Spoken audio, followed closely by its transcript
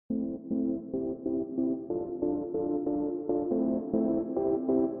Hey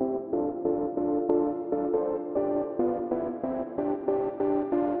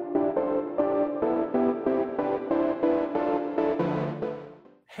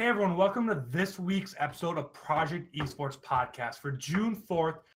everyone, welcome to this week's episode of Project Esports Podcast for June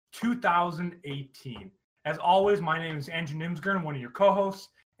 4th, 2018. As always, my name is Andrew Nimsgren, one of your co-hosts,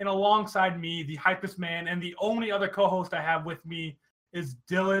 and alongside me, the hypest man and the only other co-host I have with me is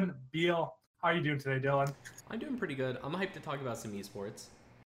Dylan Beal. How are you doing today, Dylan? I'm doing pretty good. I'm hyped to talk about some esports.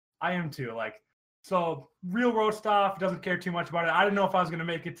 I am too. So real world stuff, doesn't care too much about it. I didn't know if I was going to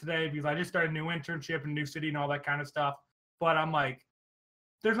make it today because I just started a new internship in a new city and all that kind of stuff. But I'm like,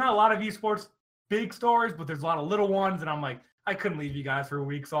 there's not a lot of esports big stories, but there's a lot of little ones. And I'm like, I couldn't leave you guys for a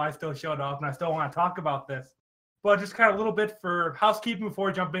week. So I still showed up and I still want to talk about this. But just kind of a little bit for housekeeping before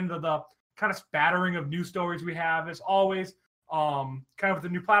we jump into the kind of spattering of news stories we have. As always, kind of with the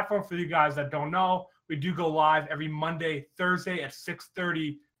new platform for you guys that don't know, we do go live every Monday, Thursday at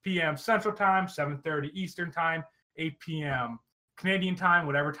 6:30 p.m. Central Time, 7:30 Eastern Time, 8 p.m. Canadian Time,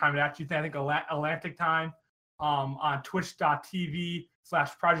 whatever time it actually is. I think Atlantic Time, on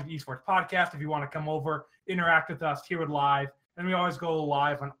twitch.tv/Project Esports Podcast. If you want to come over, interact with us, hear it live. And we always go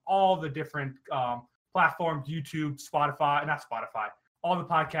live on all the different platforms, YouTube, all the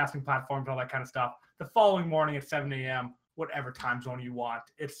podcasting platforms, all that kind of stuff. The following morning at 7 a.m., whatever time zone you want.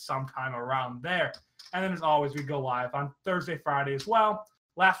 It's sometime around there. And then as always, we go live on Thursday, Friday as well.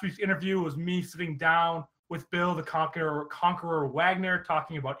 Last week's interview was me sitting down with Bill, the Conqueror Wagner,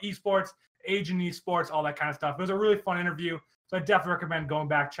 talking about esports, age in esports, all that kind of stuff. It was a really fun interview. So I definitely recommend going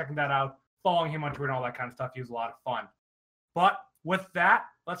back, checking that out, following him on Twitter and all that kind of stuff. He was a lot of fun. But with that,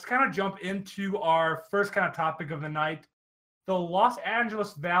 let's kind of jump into our first kind of topic of the night. The Los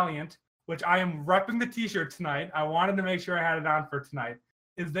Angeles Valiant, which I am repping the t-shirt tonight. I wanted to make sure I had it on for tonight,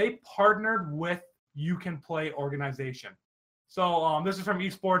 is they partnered with You Can Play organization. So this is from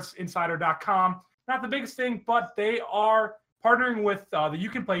esportsinsider.com. Not the biggest thing, but they are partnering with the You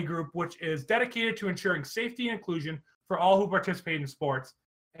Can Play group, which is dedicated to ensuring safety and inclusion for all who participate in sports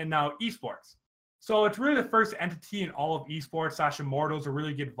and now esports. So it's really the first entity in all of esports / Immortals to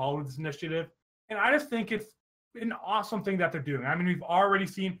really get involved with this initiative. And I just think it's an awesome thing that they're doing. I mean, we've already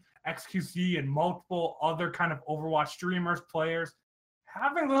seen XQC and multiple other kind of Overwatch streamers, players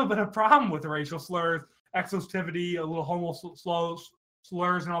having a little bit of problem with racial slurs, exclusivity, a little homo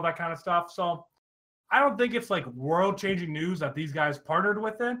slurs and all that kind of stuff. So I don't think it's like world-changing news that these guys partnered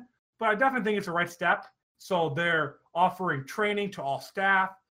with it, but I definitely think it's the right step. So they're offering training to all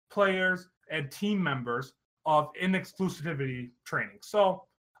staff, players, and team members of in-exclusivity training. So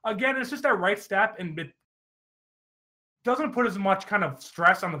again, it's just that right step, and it doesn't put as much kind of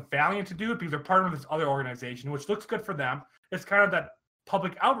stress on the Valiant to do it because they're partnering with this other organization, which looks good for them. It's kind of that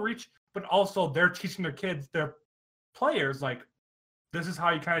public outreach, but also they're teaching their kids, their players, like, this is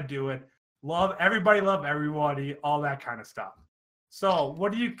how you kind of do it. Love everybody, all that kind of stuff. So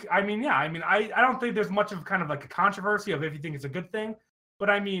what do you, I don't think there's much of kind of like a controversy of if you think it's a good thing, but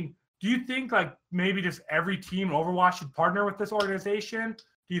I mean, do you think like maybe just every team in Overwatch should partner with this organization?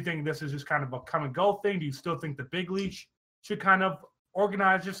 Do you think this is just kind of a come and go thing? Do you still think the big league should kind of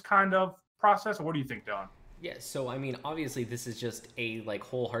organize this kind of process? Or what do you think, Don? Yeah, so I mean, obviously this is just a like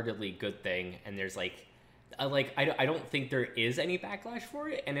wholeheartedly good thing, and there's I don't think there is any backlash for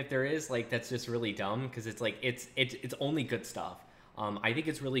it, and if there is, like, that's just really dumb because it's like it's only good stuff. I think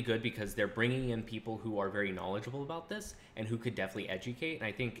it's really good because they're bringing in people who are very knowledgeable about this and who could definitely educate. And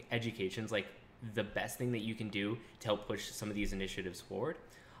I think education's like the best thing that you can do to help push some of these initiatives forward.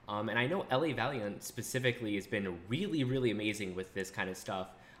 And I know LA Valiant specifically has been really, really amazing with this kind of stuff.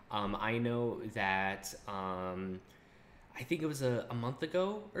 I know that I think it was a month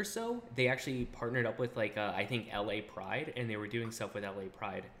ago or so, they actually partnered up with I think LA Pride, and they were doing stuff with LA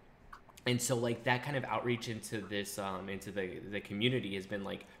Pride. And so like that kind of outreach into this into the community has been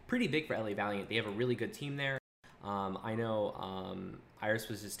like pretty big for LA Valiant. They have a really good team there. I know Iris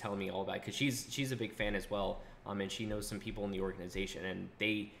was just telling me all about it because she's a big fan as well, and she knows some people in the organization, and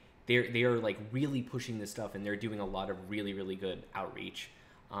they are like really pushing this stuff, and they're doing a lot of really, really good outreach.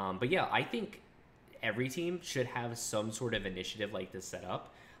 But yeah, I think every team should have some sort of initiative like this set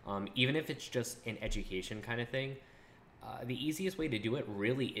up, even if it's just an education kind of thing. The easiest way to do it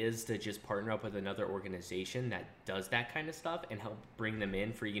really is to just partner up with another organization that does that kind of stuff and help bring them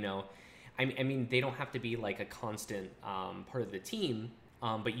in for, I mean, they don't have to be like a constant part of the team,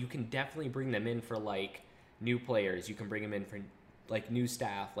 but you can definitely bring them in for like new players. You can bring them in for like new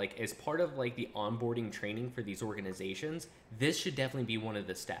staff, like as part of like the onboarding training for these organizations. This should definitely be one of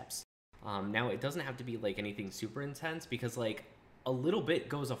the steps. Now it doesn't have to be like anything super intense because like a little bit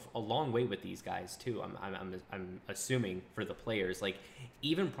goes a long way with these guys too. I'm assuming for the players, like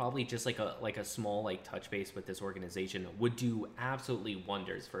even probably just like a small like touch base with this organization would do absolutely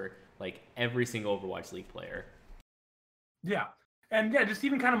wonders for like every single Overwatch League player. Yeah. And yeah, just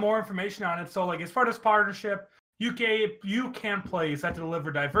even kind of more information on it. So like as part of this partnership, You Can Play is set to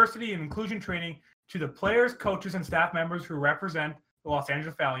deliver diversity and inclusion training to the players, coaches, and staff members who represent the Los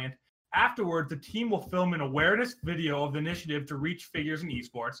Angeles Valiant. Afterwards, the team will film an awareness video of the initiative to reach figures in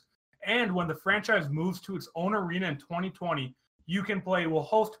esports. And when the franchise moves to its own arena in 2020, You Can Play will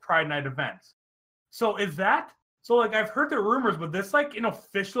host Pride Night events. So is that so? Like I've heard the rumors, but this like an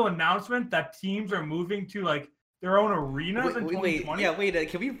official announcement that teams are moving to like their own arenas in 2020? Wait,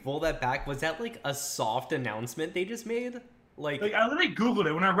 can we roll that back? Was that like a soft announcement they just made? Like I literally Googled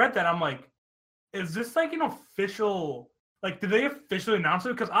it. When I read that, I'm like, is this like an official, like, did they officially announce it?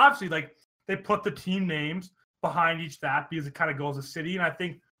 Because obviously, like, they put the team names behind each that because it kind of goes a city. And I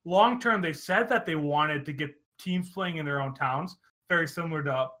think long term, they said that they wanted to get teams playing in their own towns, very similar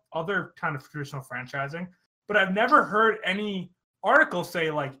to other kind of traditional franchising. But I've never heard any article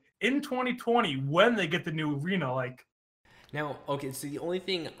say, like, in 2020, when they get the new arena, like. Now, okay, so the only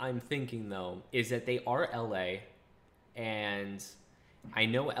thing I'm thinking, though, is that they are LA, and I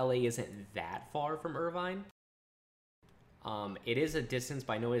know LA isn't that far from Irvine. It is a distance,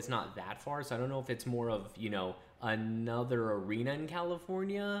 but I know it's not that far, so I don't know if it's more of, you know, another arena in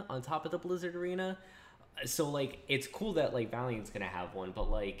California on top of the Blizzard Arena. So, like, it's cool that, like, Valiant's gonna have one, but,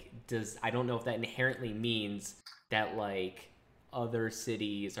 like, I don't know if that inherently means that, like, other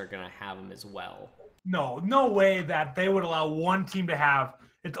cities are gonna have them as well. No way that they would allow one team to have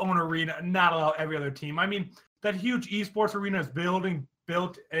its own arena and not allow every other team. I mean, that huge esports arena is built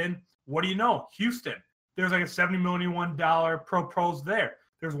in, what do you know, Houston. There's like a $70 million proposed there.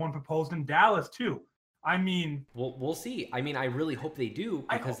 There's one proposed in Dallas too. I mean, we'll see. I mean, I really hope they do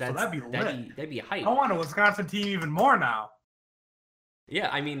because that'd be hype. I want a Wisconsin team even more now. Yeah,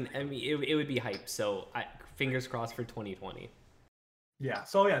 I mean, it would be hype. So fingers crossed for 2020. Yeah,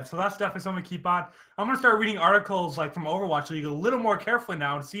 so that's definitely something to keep on. I'm gonna start reading articles like from Overwatch League a little more carefully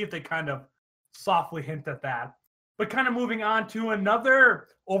now and see if they kind of softly hint at that. But kind of moving on to another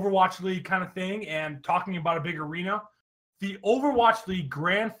Overwatch League kind of thing and talking about a big arena, the Overwatch League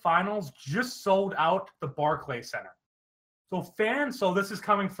Grand Finals just sold out the Barclays Center. So this is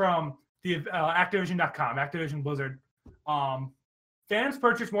coming from the Activision.com, Activision Blizzard. Fans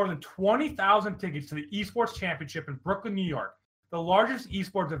purchased more than 20,000 tickets to the Esports Championship in Brooklyn, New York. The largest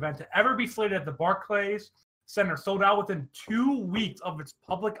esports event to ever be slated at the Barclays Center sold out within 2 weeks of its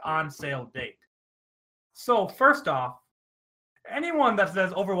public on-sale date. So, first off, anyone that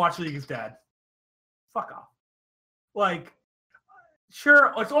says Overwatch League is dead, fuck off. Like,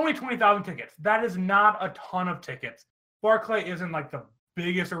 sure, it's only 20,000 tickets. That is not a ton of tickets. Barclay isn't like the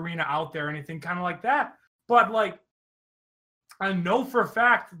biggest arena out there or anything kind of like that. But, like, I know for a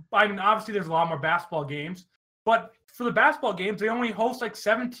fact, I mean, obviously there's a lot more basketball games, but for the basketball games, they only host like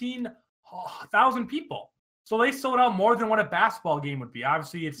 17,000 people. So they sold out more than what a basketball game would be.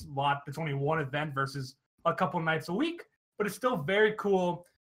 Obviously, it's a lot. It's only one event versus a couple nights a week, but it's still very cool.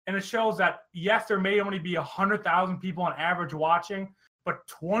 And it shows that, yes, there may only be 100,000 people on average watching, but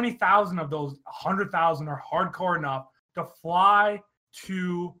 20,000 of those 100,000 are hardcore enough to fly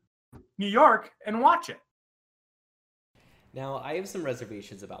to New York and watch it. Now, I have some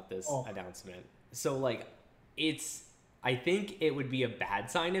reservations about this announcement. So, like, I think it would be a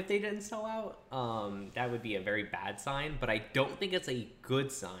bad sign if they didn't sell out. That would be a very bad sign, but I don't think it's a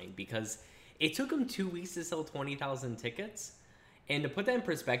good sign because it took them 2 weeks to sell 20,000 tickets. And to put that in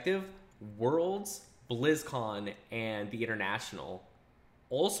perspective, Worlds, BlizzCon, and the International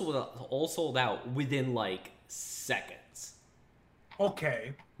all sold out within like seconds.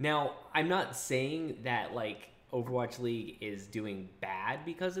 Okay. Now, I'm not saying that like Overwatch League is doing bad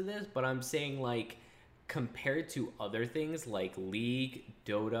because of this, but I'm saying like compared to other things like League,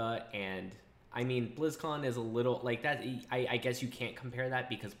 Dota, and I mean BlizzCon is a little like that. I guess you can't compare that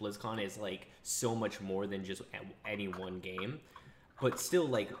because BlizzCon is like so much more than just any one game. But still,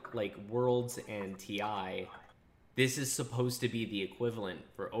 like Worlds and TI, this is supposed to be the equivalent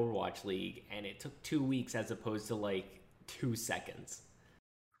for Overwatch League, and it took 2 weeks as opposed to like 2 seconds.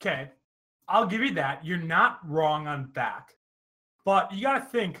 Okay, I'll give you that. You're not wrong on that. But you got to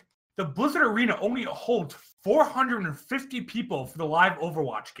think, the Blizzard Arena only holds 450 people for the live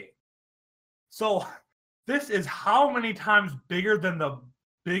Overwatch game. So this is how many times bigger than the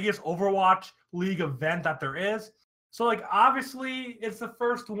biggest Overwatch League event that there is. So, like, obviously, it's the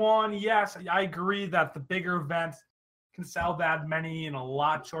first one. Yes, I agree that the bigger events can sell that many in a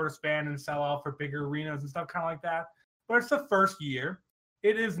lot shorter span and sell out for bigger arenas and stuff kind of like that. but it's the first year.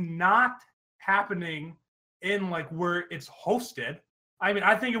 It is not happening in like where it's hosted. I mean,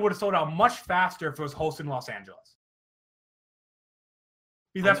 I think it would have sold out much faster if it was hosted in Los Angeles.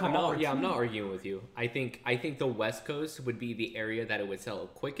 Because that's I'm not. Yeah, I'm not arguing with you. I think the West Coast would be the area that it would sell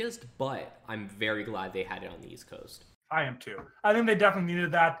quickest, but I'm very glad they had it on the East Coast. I am too. I think they definitely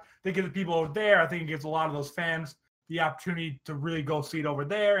needed that. They give the people over there. I think it gives a lot of those fans the opportunity to really go see it over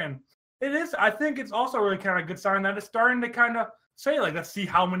there. And it is. I think it's also really kind of a good sign that it's starting to kind of say like, let's see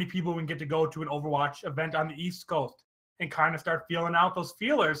how many people we can get to go to an Overwatch event on the East Coast and kind of start feeling out those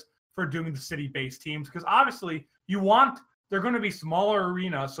feelers for doing the city-based teams, because obviously they're going to be smaller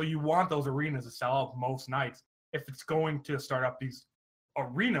arenas, so you want those arenas to sell out most nights if it's going to start up these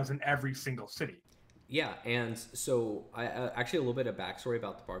arenas in every single city. Yeah, and so I actually a little bit of backstory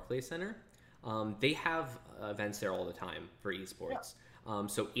about the Barclays Center. They have events there all the time for esports. Yeah.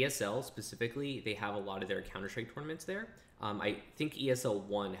 So ESL specifically, they have a lot of their Counter-Strike tournaments there. I think ESL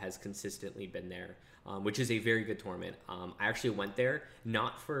 1 has consistently been there, which is a very good tournament. I actually went there,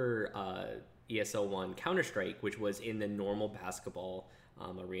 not for ESL 1 Counter-Strike, which was in the normal basketball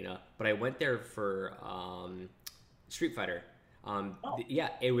arena, but I went there for Street Fighter. Yeah,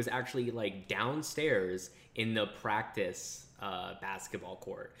 it was actually like downstairs in the practice basketball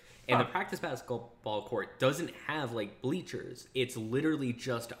court. And the practice basketball court doesn't have like bleachers. It's literally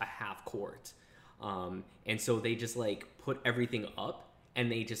just a half court. And so they just like put everything up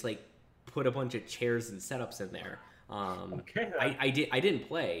and they just like put a bunch of chairs and setups in there. Okay. I didn't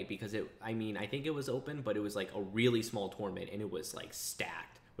play because I think it was open, but it was like a really small tournament and it was like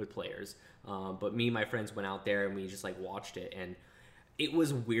stacked with players. But me and my friends went out there and we just like watched it, and it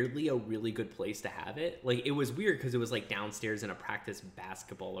was weirdly a really good place to have it. Like, it was weird because it was like downstairs in a practice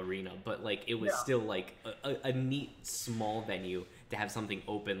basketball arena, but like it was still like a neat small venue to have something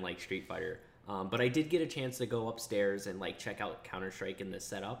open like Street Fighter. But I did get a chance to go upstairs and like check out Counter-Strike in the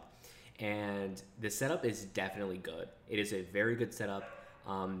setup, and the setup is definitely good. It is a very good setup.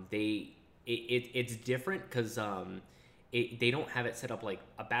 It's different because they don't have it set up like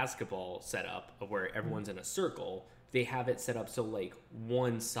a basketball setup where everyone's in a circle. They have it set up so like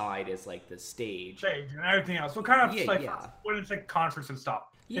one side is like the stage and everything else. So kind of when it's like concerts and stuff.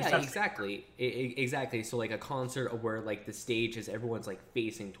 Yeah, exactly. Exactly. So like a concert where like the stage is everyone's like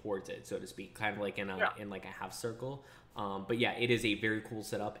facing towards it, so to speak, kind of like in like a half circle. But yeah, it is a very cool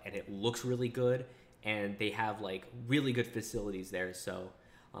setup and it looks really good, and they have like really good facilities there. So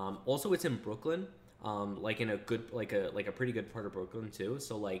also it's in Brooklyn. Like in a good like a pretty good part of Brooklyn too.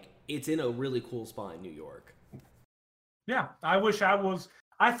 So like it's in a really cool spot in New York. Yeah, I wish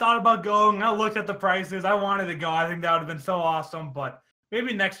I thought about going. I looked at the prices. I wanted to go. I think that would have been so awesome. But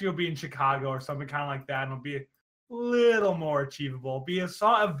maybe next year will be in Chicago or something kind of like that, and it'll be a little more achievable.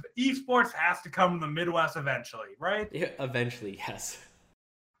 Esports has to come to the Midwest eventually, right? Yeah, eventually, yes.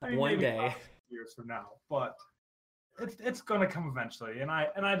 I mean, one day, years from now, but it's gonna come eventually, and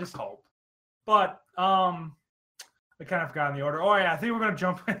I just hope. But I kind of forgot in the order. Oh yeah, I think we're gonna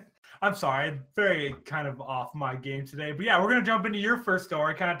jump in. I'm sorry, very kind of off my game today. But yeah, we're going to jump into your first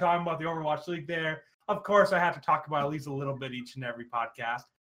story, kind of talking about the Overwatch League there. Of course, I have to talk about at least a little bit each and every podcast.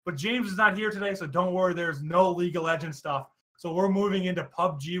 But James is not here today, so don't worry, there's no League of Legends stuff. So we're moving into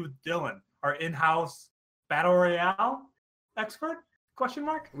PUBG with Dylan, our in-house Battle Royale expert? Question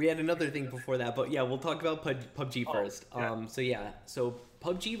mark? We had another thing before that, but yeah, we'll talk about PUBG first. Yeah. So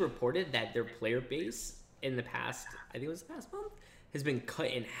PUBG reported that their player base in the past, I think it was last month, has been cut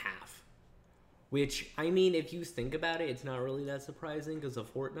in half, which, I mean, if you think about it, it's not really that surprising because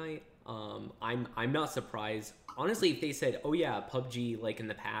of Fortnite. I'm not surprised, honestly, if they said, oh yeah, PUBG, like in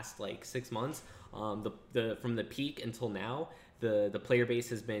the past like 6 months, from the peak until now, the player base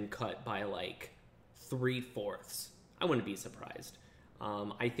has been cut by like 3/4. I wouldn't be surprised.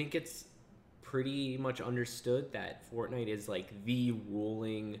 I think it's pretty much understood that Fortnite is like the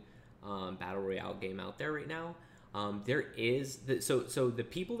ruling battle royale game out there right now. There is so the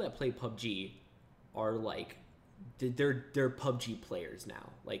people that play PUBG are like they're PUBG players now.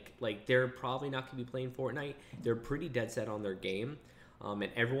 Like they're probably not gonna be playing Fortnite. They're pretty dead set on their game, and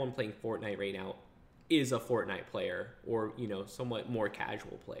everyone playing Fortnite right now is a Fortnite player or somewhat more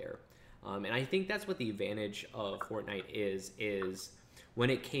casual player. And I think that's what the advantage of Fortnite is when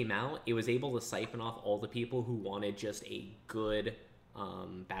it came out, it was able to siphon off all the people who wanted just a good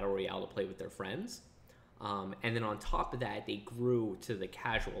battle royale to play with their friends. And then on top of that, they grew to the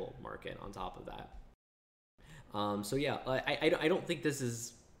casual market on top of that. So yeah, I don't think this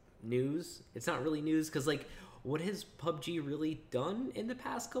is news. It's not really news because like, what has PUBG really done in the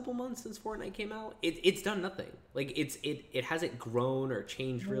past couple months since Fortnite came out? It's done nothing. Like it hasn't grown or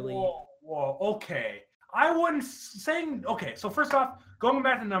changed really. Whoa, okay. I wouldn't saying okay. So first off, going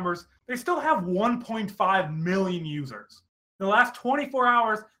back to numbers, they still have 1.5 million users. In the last 24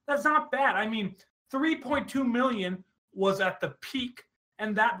 hours, that's not bad. I mean, 3.2 million was at the peak,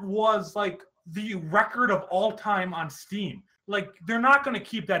 and that was like the record of all time on Steam. Like they're not going to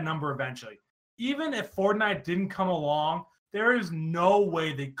keep that number eventually. Even if Fortnite didn't come along, there is no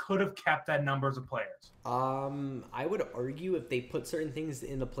way they could have kept that numbers of players. I would argue if they put certain things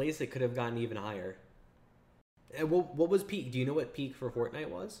into place, it could have gotten even higher. What was peak? Do you know what peak for Fortnite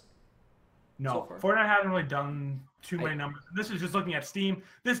was? No, so Fortnite hasn't really done too many numbers. This is just looking at Steam.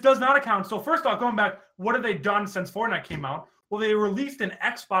 This does not account. So first off, going back, what have they done since Fortnite came out? Well, they released an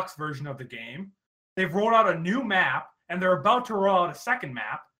Xbox version of the game. They've rolled out a new map, and they're about to roll out a second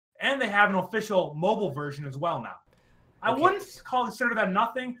map, and they have an official mobile version as well now. I wouldn't consider that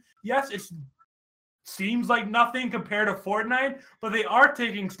nothing. Yes, it seems like nothing compared to Fortnite, but they are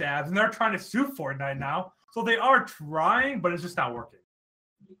taking stabs, and they're trying to sue Fortnite now. So they are trying, but it's just not working.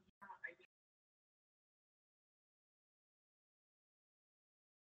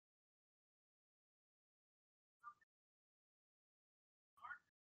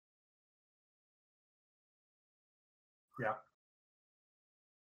 Yeah.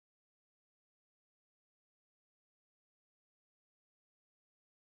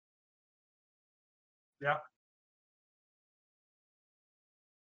 Yeah.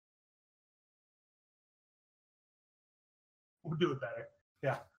 We'll do it better.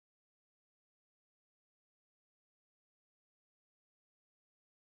 Yeah.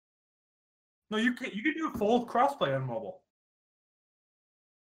 No, you can do full crossplay on mobile.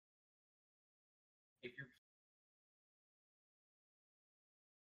 If you're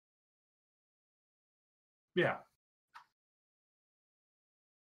Yeah.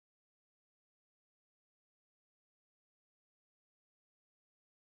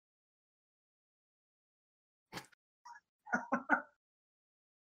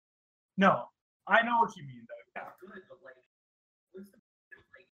 No, I know what you mean though. Yeah.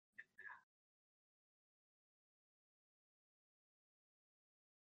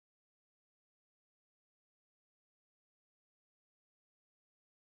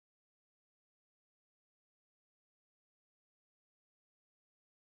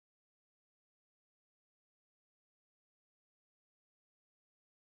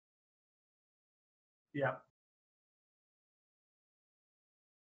 Yeah.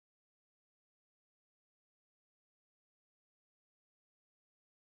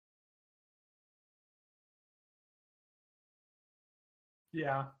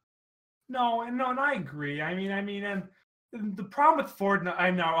 Yeah. No, and I agree. And the problem with Fortnite,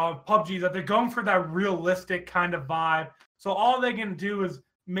 I know PUBG is that they're going for that realistic kind of vibe. So all they can do is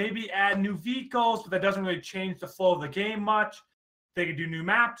maybe add new vehicles, but that doesn't really change the flow of the game much. They can do new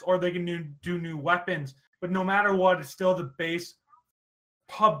maps or they can do new weapons, but no matter what, it's still the base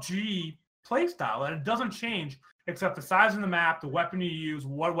PUBG playstyle, and it doesn't change except the size of the map, the weapon you use,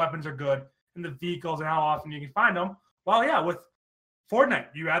 what weapons are good, and the vehicles and how often you can find them. Well, yeah, with Fortnite,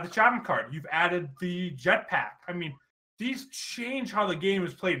 you add the shopping cart, you've added the jetpack. I mean, these change how the game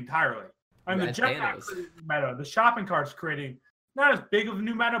is played entirely. I mean, the jetpack meta, the shopping cart's creating not as big of a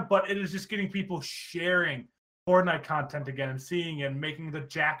new meta, but it is just getting people sharing Fortnite content again and seeing it and making the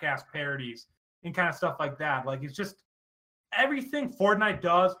jackass parodies and kind of stuff like that. Like it's just everything Fortnite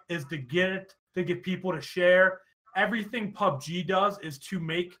does is to get people to share. Everything PUBG does is to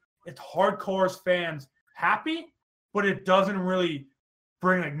make its hardcore fans happy, but it doesn't really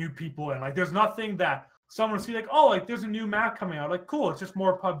bring like new people in. Like there's nothing that someone see like, oh, like there's a new map coming out. Like cool, it's just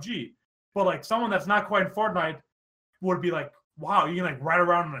more PUBG. But like someone that's not quite in Fortnite would be like, wow, you can like ride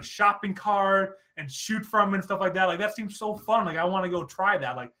around in a shopping cart and shoot from and stuff like that. Like that seems so fun. Like I want to go try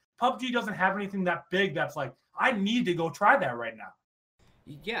that. Like PUBG doesn't have anything that big that's like, I need to go try that right now.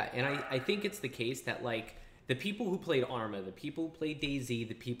 Yeah, and I think it's the case that like the people who played Arma, the people who played DayZ,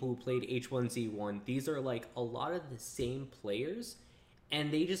 the people who played H1Z1, these are like a lot of the same players,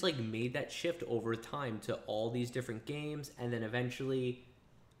 and they just like made that shift over time to all these different games, and then eventually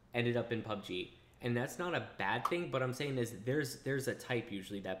ended up in PUBG. And that's not a bad thing, but I'm saying is there's a type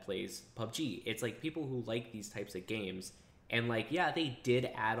usually that plays PUBG. It's like people who like these types of games, and like yeah, they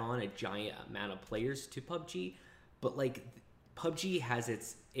did add on a giant amount of players to PUBG, but like PUBG has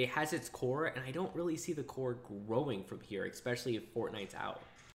its core, and I don't really see the core growing from here, especially if Fortnite's out.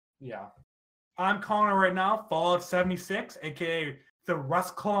 Yeah. I'm calling it right now. Fallout 76, aka the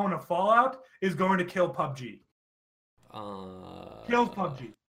Rust clone of Fallout, is going to kill PUBG. Kills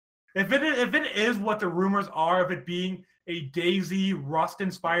PUBG. If it is what the rumors are of it being a DayZ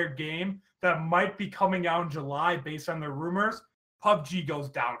Rust-inspired game that might be coming out in July based on the rumors, PUBG goes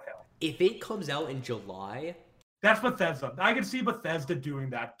downhill. if it comes out in July, that's Bethesda. I can see Bethesda doing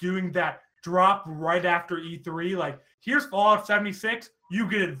that drop right after E3. Like, here's Fallout 76. You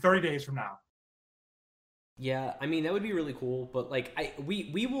get it 30 days from now. Yeah, I mean that would be really cool, but like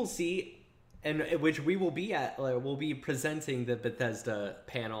we will see, and which we will be at. We'll be presenting the Bethesda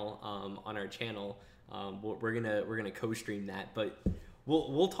panel on our channel. We're gonna co-stream that, but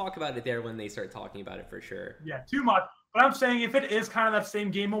we'll talk about it there when they start talking about it for sure. Yeah, too much. But I'm saying if it is kind of that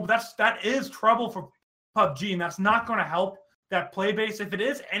same game mode, that is trouble for PUBG, and that's not going to help that play base. If it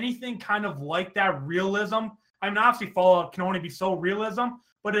is anything kind of like that realism, I mean, obviously Fallout can only be so realism,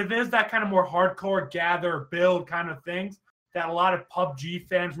 but if it is that kind of more hardcore gather, build kind of things that a lot of PUBG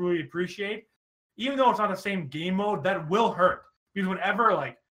fans really appreciate, even though it's not the same game mode, that will hurt. Because whenever,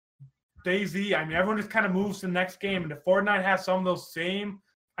 like, DayZ, I mean, everyone just kind of moves to the next game, and if Fortnite has some of those same,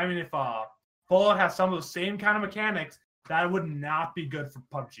 I mean, if Fallout has some of those same kind of mechanics, that would not be good for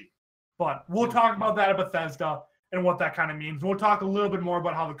PUBG. But we'll talk about that at Bethesda and what that kind of means. We'll talk a little bit more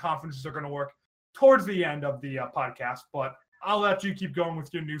about how the conferences are going to work towards the end of the podcast, but I'll let you keep going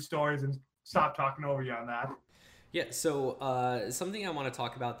with your news stories and stop talking over you on that. Yeah, so something I want to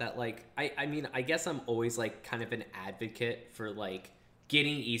talk about that, like, I mean, I guess I'm always, like, kind of an advocate for, like,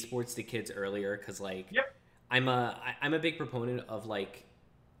 getting esports to kids earlier, because, like, yep. I'm a big proponent of, like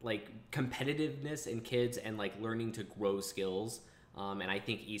competitiveness in kids and, like, learning to grow skills, and I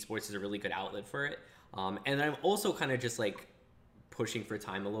think esports is a really good outlet for it. And I'm also kind of just, like, pushing for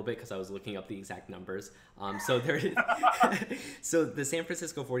time a little bit because I was looking up the exact numbers. So there is, so the San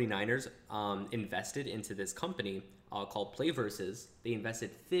Francisco 49ers invested into this company called PlayVersus. They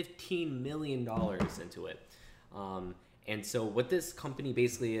invested $15 million into it. And so what this company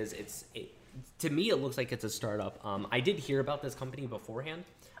basically is, to me, it looks like it's a startup. I did hear about this company beforehand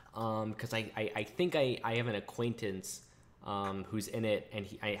because I think I have an acquaintance who's in it, and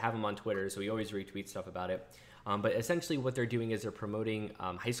I have him on Twitter, so he always retweets stuff about it. But essentially what they're doing is they're promoting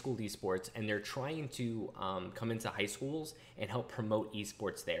high school esports, and they're trying to come into high schools and help promote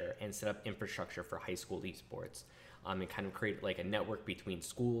esports there and set up infrastructure for high school esports, and kind of create like a network between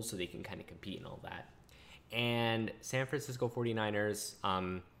schools so they can kind of compete and all that. And San Francisco 49ers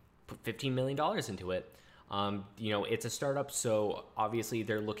put $15 million into it. You know, it's a startup, so obviously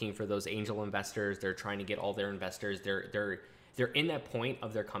they're looking for those angel investors. They're trying to get all their investors. They're in that point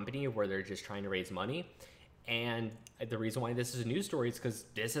of their company where they're just trying to raise money. And the reason why this is a news story is because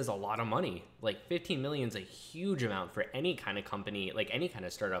this is a lot of money. Like, 15 million is a huge amount for any kind of company, like any kind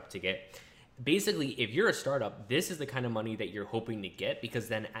of startup to get. Basically, if you're a startup, this is the kind of money that you're hoping to get, because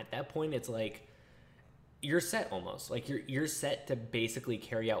then at that point, it's like you're set almost. Like you're set to basically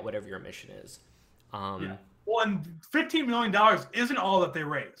carry out whatever your mission is. Yeah. Well, and $15 million isn't all that they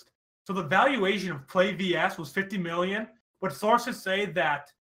raised. So the valuation of PlayVS was $50 million, but sources say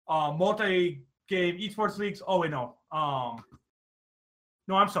that multi-game esports leagues. Oh wait, no.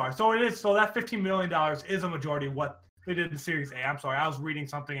 No, I'm sorry. So it is. So that $15 million is a majority of what they did in Series A. I'm sorry, I was reading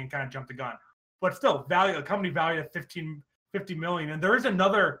something and kind of jumped the gun. But still, a company valued at $50 million. And there is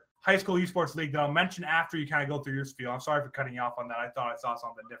another high school esports league that I'll mention after you kind of go through your spiel. I'm sorry for cutting you off on that. I thought I saw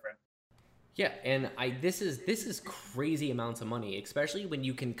something different. Yeah, and this is crazy amounts of money, especially when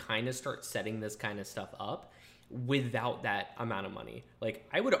you can kind of start setting this kind of stuff up without that amount of money. Like,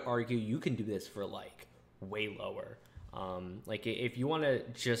 I would argue you can do this for like way lower. Like, if you want to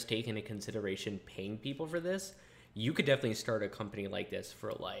just take into consideration paying people for this, you could definitely start a company like this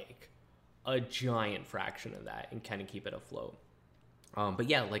for like a giant fraction of that and kind of keep it afloat. But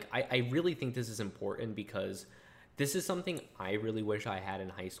yeah, like I really think this is important because this is something I really wish I had in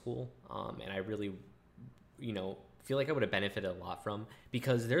high school, and I really, feel like I would have benefited a lot from,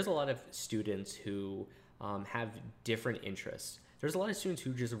 because there's a lot of students who have different interests. There's a lot of students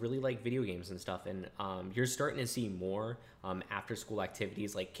who just really like video games and stuff, and you're starting to see more after-school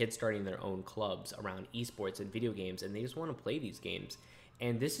activities, like kids starting their own clubs around esports and video games, and they just want to play these games.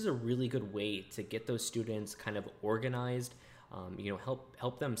 And this is a really good way to get those students kind of organized,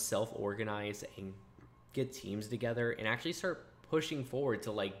 help them self-organize and get teams together and actually start pushing forward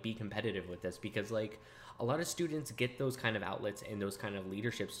to like be competitive with this, because like a lot of students get those kind of outlets and those kind of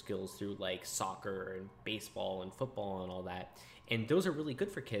leadership skills through like soccer and baseball and football and all that, and those are really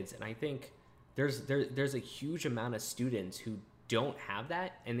good for kids. And I think there's a huge amount of students who don't have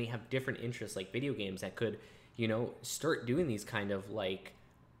that, and they have different interests like video games that could start doing these kind of like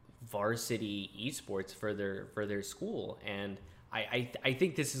varsity esports for their school. And I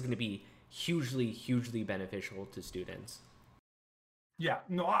think this is going to be hugely beneficial to students. Yeah,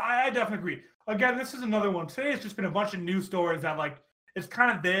 no, I definitely agree. Again, this is another one. Today has just been a bunch of news stories that like it's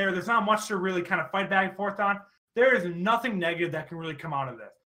kind of there. There's not much to really kind of fight back and forth on. There is nothing negative that can really come out of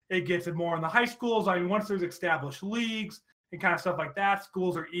this. It gets it more in the high schools. I mean, once there's established leagues and kind of stuff like that,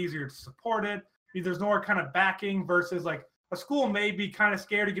 schools are easier to support it. There's more kind of backing versus like a school may be kind of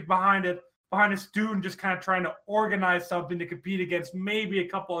scared to get behind a student just kind of trying to organize something to compete against maybe a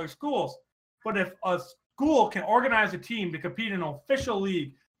couple other schools. But if a school can organize a team to compete in an official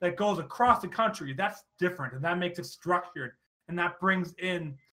league that goes across the country, that's different. And that makes it structured. And that brings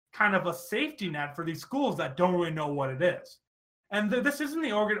in kind of a safety net for these schools that don't really know what it is. And this isn't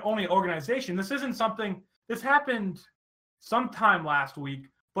the only organization. This isn't something, this happened sometime last week,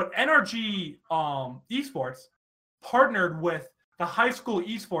 but NRG Esports partnered with the High School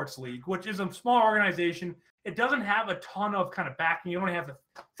Esports League, which is a small organization. It doesn't have a ton of kind of backing. It only has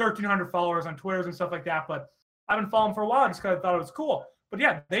 1,300 followers on Twitter and stuff like that, but I've been following for a while just because I thought it was cool. But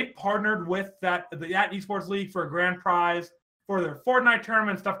yeah, they partnered with that Esports League for a grand prize for their Fortnite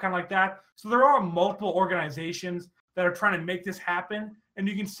tournament, stuff kind of like that. So there are multiple organizations that are trying to make this happen. And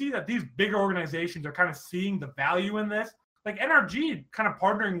you can see that these bigger organizations are kind of seeing the value in this. Like NRG kind of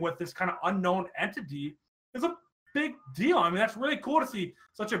partnering with this kind of unknown entity is a big deal. I mean, that's really cool to see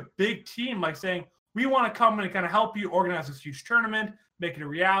such a big team like saying, we want to come in and kind of help you organize this huge tournament, make it a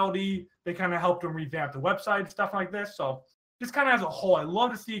reality. They kind of helped them revamp the website, stuff like this. So just kind of as a whole, I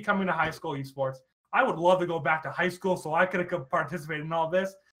love to see it coming to high school esports. I would love to go back to high school so I could have participated in all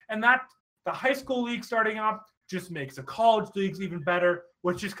this. And that the high school league starting up just makes the college leagues even better,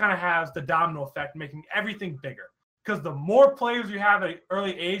 which just kind of has the domino effect, making everything bigger. Because the more players you have at an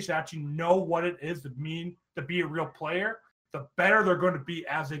early age that actually know what it is to mean to be a real player, the better they're going to be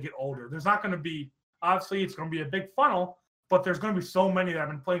as they get older. There's not going to be, obviously, it's going to be a big funnel, but there's going to be so many that have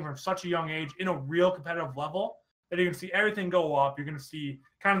been playing from such a young age in a real competitive level that you're going to see everything go up. You're going to see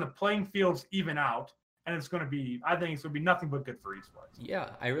kind of the playing fields even out. And it's going to be, I think it's going to be nothing but good for esports. Yeah,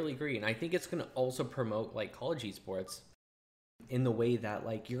 I really agree. And I think it's going to also promote like college esports in the way that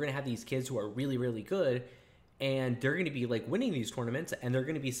like you're going to have these kids who are really, really good and they're going to be like winning these tournaments and they're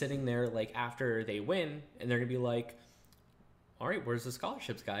going to be sitting there like after they win and they're going to be like, all right, where's the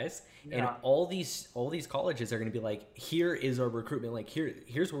scholarships, guys? Yeah. And all these colleges are going to be like, here is our recruitment. Like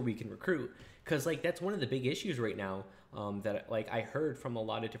here's where we can recruit. Because like that's one of the big issues right now that like I heard from a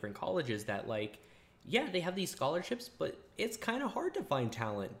lot of different colleges that like, yeah, they have these scholarships, but it's kind of hard to find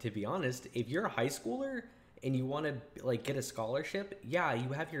talent, to be honest. If you're a high schooler and you want to like get a scholarship, yeah, you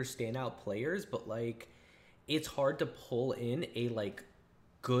have your standout players, but like it's hard to pull in a like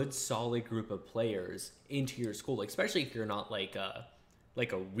good solid group of players into your school, like, especially if you're not like a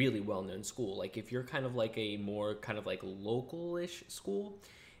really well-known school. Like if you're kind of like a more kind of like local-ish school,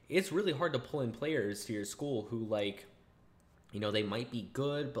 it's really hard to pull in players to your school who like, you know, they might be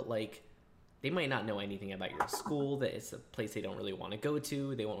good, but like they might not know anything about your school, that it's a place they don't really want to go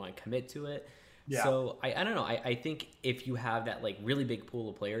to. They won't want to commit to it. Yeah. So I don't know. I think if you have that like really big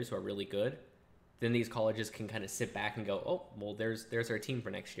pool of players who are really good, then these colleges can kind of sit back and go, oh, well, there's our team for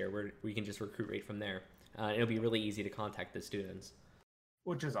next year where we can just recruit right from there. It'll be really easy to contact the students.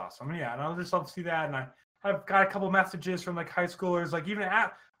 Which is awesome. Yeah, and I'll just love to see that. And I've got a couple messages from like high schoolers, like even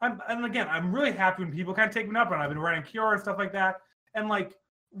I'm really happy when people kind of take me up on it. I've been writing Kiora and stuff like that. And like,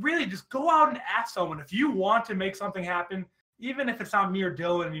 really just go out and ask someone if you want to make something happen, even if it's not me or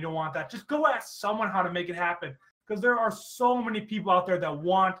Dylan and you don't want that, just go ask someone how to make it happen. Because there are so many people out there that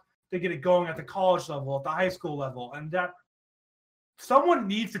want to get it going at the college level, at the high school level, and that someone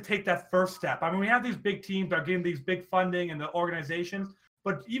needs to take that first step. I mean, we have these big teams that are getting these big funding and the organizations,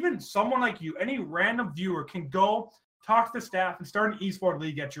 but even someone like you, any random viewer can go talk to the staff and start an esports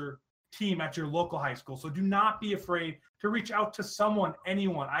league at your team at your local high school. So do not be afraid to reach out to someone,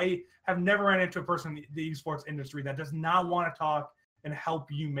 anyone. I have never ran into a person in the esports industry that does not want to talk and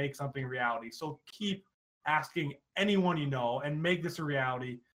help you make something a reality. So keep asking anyone you know and make this a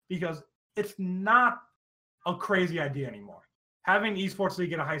reality, because it's not a crazy idea anymore. Having esports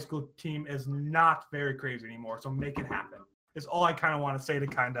league at a high school team is not very crazy anymore. So make it happen. Is all I kind of want to say to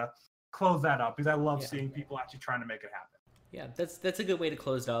kind of close that up, because I love seeing people actually trying to make it happen. Yeah, that's a good way to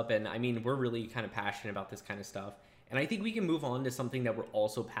close it up. And I mean, we're really kind of passionate about this kind of stuff. And I think we can move on to something that we're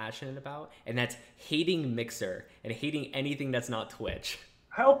also passionate about, and that's hating Mixer and hating anything that's not Twitch.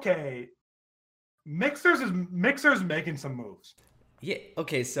 Okay. Mixer's making some moves. Yeah,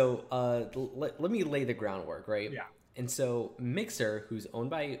 okay, so let me lay the groundwork, right? Yeah. And so Mixer, who's owned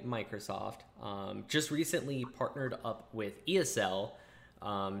by Microsoft, just recently partnered up with ESL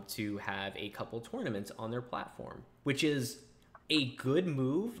to have a couple tournaments on their platform, which is a good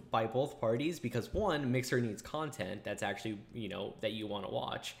move by both parties, because one, Mixer needs content that's actually, you know, that you want to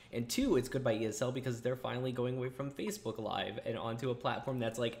watch, and two, it's good by ESL because they're finally going away from Facebook Live and onto a platform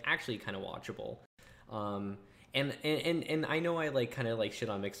that's like actually kind of watchable. And I know I like kind of like shit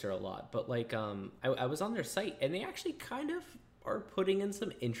on Mixer a lot, but like I was on their site and they actually kind of are putting in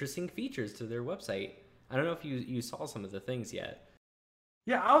some interesting features to their website. I don't know if you saw some of the things yet.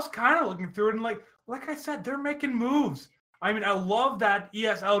 Yeah, I was kind of looking through it, and like I said, they're making moves. I mean, I love that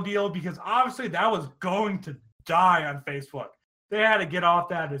ESL deal because obviously that was going to die on Facebook. They had to get off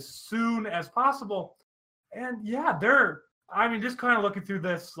that as soon as possible. And yeah, I mean, just kind of looking through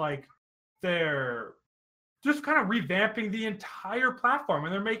this, like, they're just kind of revamping the entire platform,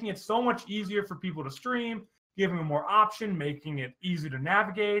 and they're making it so much easier for people to stream, giving them more option, making it easier to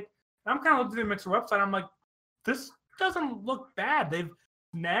navigate. And I'm kind of looking at the Mixer website. I'm like, this doesn't look bad. They've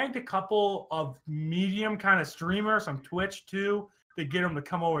snagged a couple of medium kind of streamers on Twitch too to get them to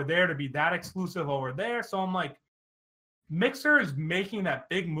come over there to be that exclusive over there. So I'm like, Mixer is making that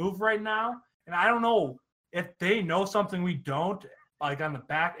big move right now. And I don't know if they know something we don't, like on the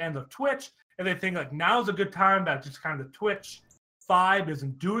back end of Twitch, and they think like now's a good time that just kind of the Twitch vibe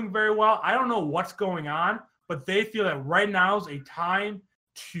isn't doing very well. I don't know what's going on, but they feel that right now is a time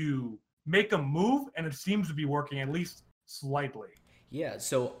to make a move, and it seems to be working at least slightly. Yeah,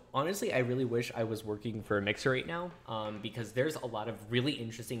 so honestly, I really wish I was working for a Mixer right now, because there's a lot of really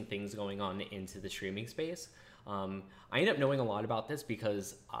interesting things going on into the streaming space. I end up knowing a lot about this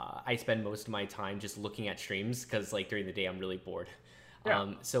because I spend most of my time just looking at streams because like during the day I'm really bored.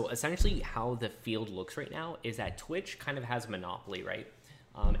 Yeah. So essentially how the field looks right now is that Twitch kind of has monopoly, right?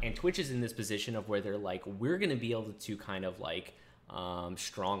 And Twitch is in this position of where they're like, we're going to be able to kind of like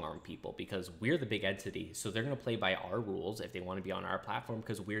strong arm people because we're the big entity. So they're going to play by our rules if they want to be on our platform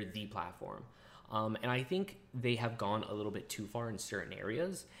because we're the platform. And I think they have gone a little bit too far in certain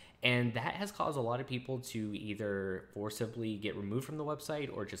areas. And that has caused a lot of people to either forcibly get removed from the website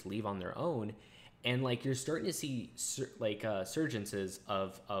or just leave on their own. And like you're starting to see surgences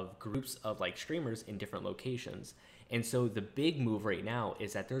of groups of like streamers in different locations. And so the big move right now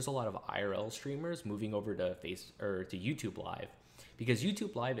is that there's a lot of IRL streamers moving over to to YouTube Live, because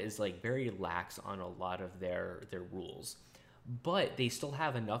YouTube Live is like very lax on a lot of their rules, but they still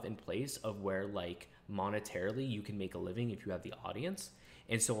have enough in place of where like monetarily you can make a living if you have the audience.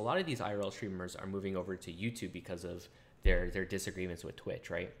 And so a lot of these IRL streamers are moving over to YouTube because of their disagreements with Twitch,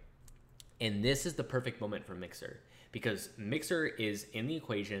 right? And this is the perfect moment for Mixer because Mixer is in the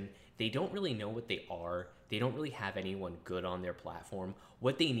equation. They don't really know what they are. They don't really have anyone good on their platform.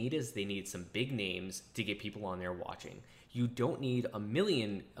 What they need is they need some big names to get people on there watching. You don't need a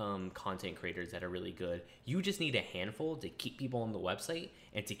million content creators that are really good. You just need a handful to keep people on the website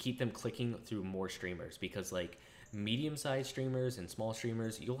and to keep them clicking through more streamers, because like medium-sized streamers and small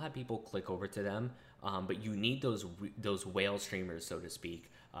streamers, you'll have people click over to them, but you need those whale streamers, so to speak,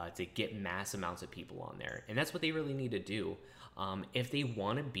 to get mass amounts of people on there. And that's what they really need to do. If they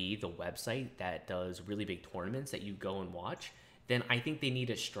want to be the website that does really big tournaments that you go and watch, then I think they need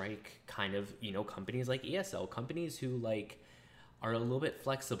to strike kind of, companies like ESL, companies who like are a little bit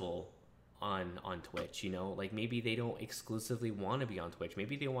flexible on Twitch, like maybe they don't exclusively want to be on Twitch.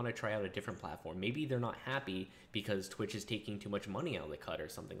 Maybe they want to try out a different platform. Maybe they're not happy because Twitch is taking too much money out of the cut or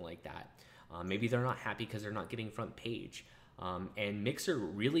something like that. Maybe they're not happy because they're not getting front page. And Mixer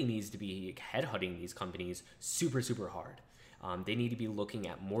really needs to be headhunting these companies super, super hard. They need to be looking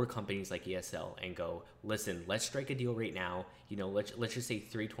at more companies like ESL and go, listen, let's strike a deal right now. Let's just say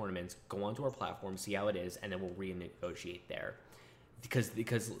 3 tournaments, go onto our platform, see how it is, and then we'll renegotiate there. Because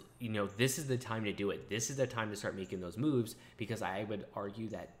this is the time to do it. This is the time to start making those moves, because I would argue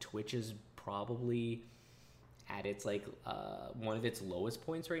that Twitch is probably at its like one of its lowest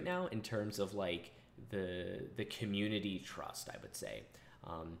points right now in terms of like the community trust, I would say.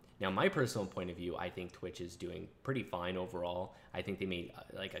 Now, my personal point of view, I think Twitch is doing pretty fine overall. I think they made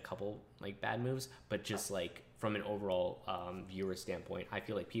like a couple like bad moves, but just like from an overall viewer standpoint, I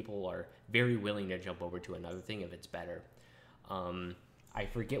feel like people are very willing to jump over to another thing if it's better. I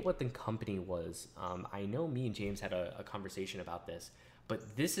forget what the company was. I know me and James had a conversation about this,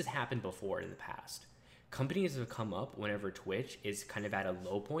 but this has happened before in the past. Companies have come up whenever Twitch is kind of at a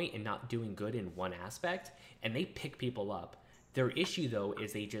low point and not doing good in one aspect, and they pick people up. Their issue, though,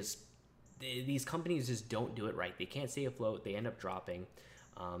 is these companies just don't do it right. They can't stay afloat. They end up dropping.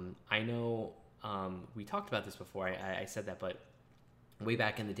 I know we talked about this before. I said that, but way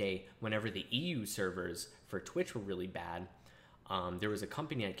back in the day, whenever the EU servers for Twitch were really bad, there was a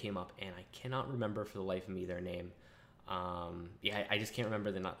company that came up, and I cannot remember for the life of me their name. I just can't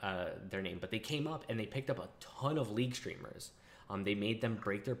remember their name, but they came up and they picked up a ton of League streamers. They made them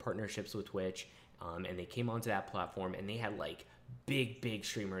break their partnerships with Twitch, and they came onto that platform, and they had like big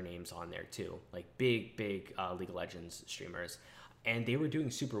streamer names on there too, like big League of Legends streamers, and they were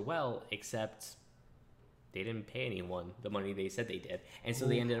doing super well, except they didn't pay anyone the money they said they did, and so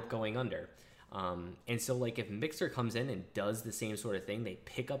they ended up going under. And so like if Mixer comes in and does the same sort of thing, they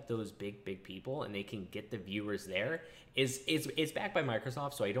pick up those big people and they can get the viewers there. It's backed by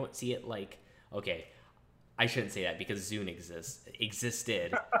Microsoft, so I don't see it like, okay, I shouldn't say that because Zune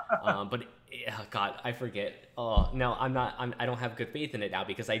existed, but God, I forget. Oh no, I don't have good faith in it now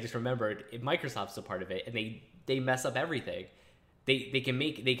because I just remembered Microsoft's a part of it, and they mess up everything. They can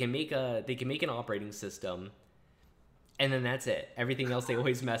make an operating system, and then that's it. Everything else they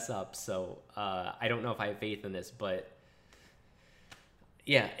always mess up. So I don't know if I have faith in this, but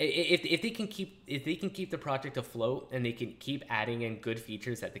yeah, if they can keep the project afloat and they can keep adding in good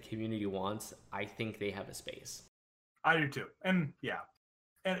features that the community wants, I think they have a space. I do too, and yeah,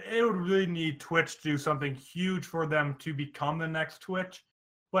 and it would really need Twitch to do something huge for them to become the next Twitch.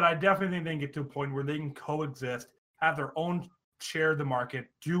 But I definitely think they can get to a point where they can coexist, have their own share of the market,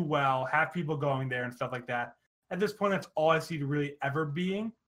 do well, have people going there and stuff like that. At this point, that's all I see to really ever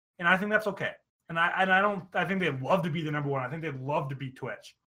being, and I think that's okay. And I think they'd love to be the number one. I think they'd love to beat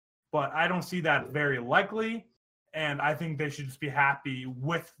Twitch, but I don't see that very likely. And I think they should just be happy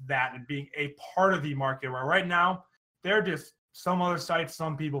with that and being a part of the market. Where right now they're just some other sites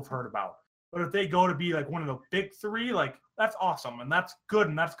some people have heard about. But if they go to be like one of the big three, like that's awesome and that's good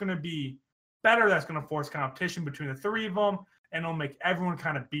and that's going to be better. That's going to force competition between the three of them and it'll make everyone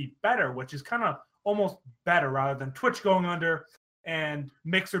kind of be better, which is kind of almost better rather than Twitch going under and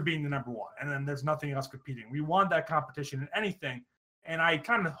Mixer being the number one, and then there's nothing else competing. We want that competition in anything, and I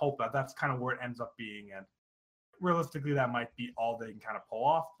kind of hope that that's kind of where it ends up being, and realistically, that might be all they can kind of pull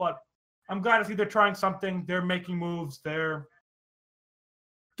off, but I'm glad to see they're trying something. They're making moves. They're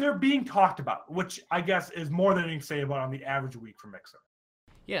being talked about, which I guess is more than you can say about on the average week for Mixer.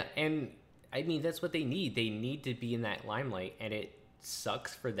 Yeah, and I mean, that's what they need. They need to be in that limelight, and it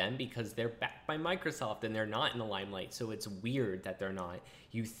sucks for them because they're backed by Microsoft and they're not in the limelight, so it's weird that they're not.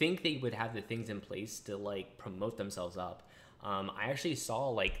 You think they would have the things in place to like promote themselves up. I actually saw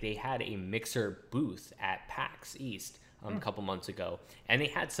like they had a Mixer booth at PAX East a couple months ago, and they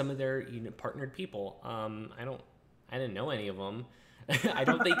had some of their partnered people. I didn't know any of them. I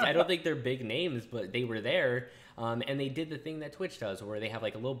don't think they're big names, but they were there, and they did the thing that Twitch does, where they have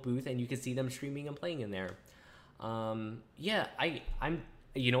like a little booth and you can see them streaming and playing in there. Yeah, I'm.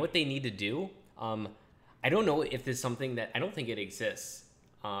 You know what they need to do? I don't know if there's something that I don't think it exists,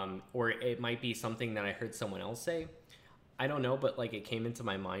 or it might be something that I heard someone else say. I don't know, but like it came into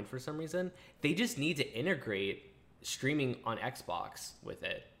my mind for some reason. They just need to integrate streaming on Xbox with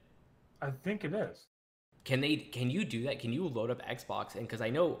it. I think it is. Can you do that? Can you load up Xbox? And because I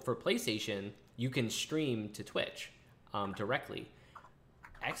know for PlayStation you can stream to Twitch directly.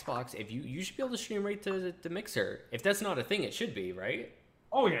 Xbox, if you should be able to stream right to the Mixer. If that's not a thing, it should be, right?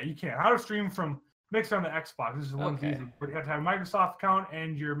 Oh yeah, you can. How to stream from Mixer on the Xbox? This is one easy, but you have to have a Microsoft account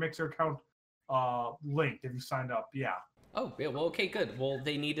and your Mixer account linked if you signed up. Yeah. Oh yeah. Well, okay, good. Well,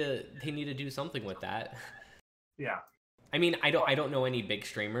 they need to do something with that. Yeah. I mean, I don't know any big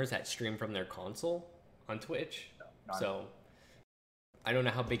streamers that stream from their console on Twitch, so I don't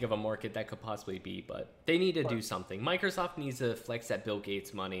know how big of a market that could possibly be, but they need to do something. Microsoft needs to flex that Bill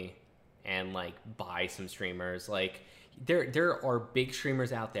Gates money and like buy some streamers. Like there are big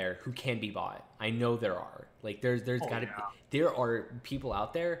streamers out there who can be bought. I know there are. Like there are people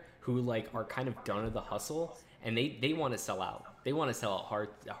out there who like are kind of done with the hustle and they want to sell out. They want to sell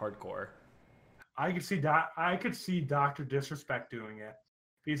out hardcore. I could see Dr. Disrespect doing it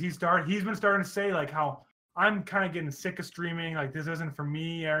because he's been starting to say like how I'm kind of getting sick of streaming. Like this isn't for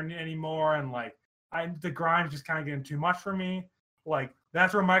me anymore, and like the grind is just kind of getting too much for me. Like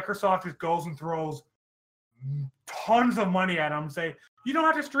that's where Microsoft just goes and throws tons of money at them and say, you don't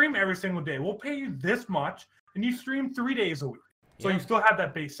have to stream every single day. We'll pay you this much, and you stream 3 days a week. So you still have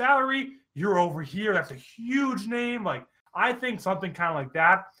that base salary. You're over here. That's a huge name. Like I think something kind of like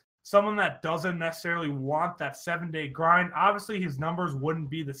that. Someone that doesn't necessarily want that 7-day grind. Obviously, his numbers wouldn't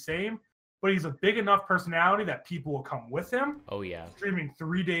be the same, but he's a big enough personality that people will come with him. Oh, yeah. Streaming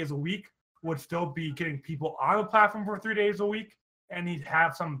 3 days a week would still be getting people on the platform for 3 days a week, and he'd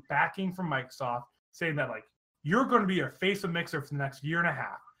have some backing from Microsoft saying that, like, you're going to be a face of Mixer for the next year and a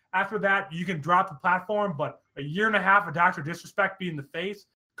half. After that, you can drop the platform, but a year and a half of Dr. Disrespect being the face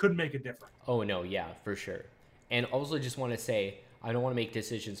could make a difference. Oh, no, yeah, for sure. And also just want to say, I don't want to make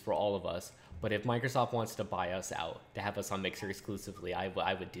decisions for all of us, but if Microsoft wants to buy us out, to have us on Mixer exclusively, I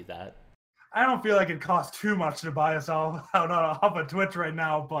would do that. I don't feel like it costs too much to buy us all out off of Twitch right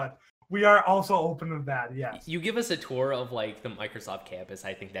now, but we are also open to that, yes. You give us a tour of, like, the Microsoft campus,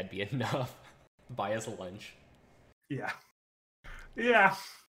 I think that'd be enough. Buy us a lunch. Yeah. Yeah.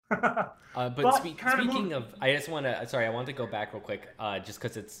 But speaking of, I just want to, sorry, I want to go back real quick, just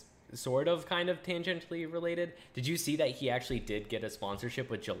because it's sort of kind of tangentially related. Did you see that he actually did get a sponsorship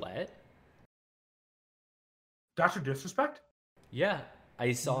with Gillette? Dr. Disrespect? Yeah,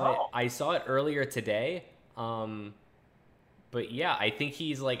 I saw it. I saw it earlier today. But yeah, I think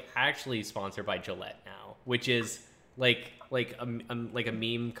he's like actually sponsored by Gillette now, which is like a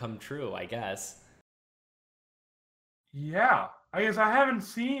meme come true, I guess. Yeah, I guess I haven't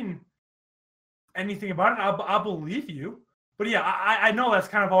seen anything about it. I'll believe you. But yeah, I know that's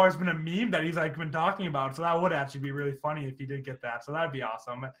kind of always been a meme that he's like been talking about. So that would actually be really funny if he did get that. So that'd be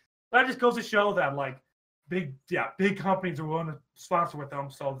awesome. That just goes to show that like big companies are willing to sponsor with them.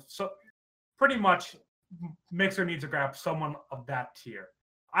 So pretty much Mixer needs to grab someone of that tier.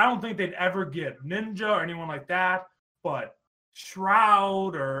 I don't think they'd ever get Ninja or anyone like that, but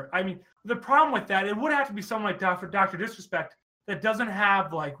Shroud the problem with that, it would have to be someone like Dr. Disrespect that doesn't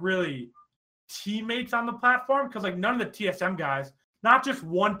have like really teammates on the platform, because like none of the TSM guys, not just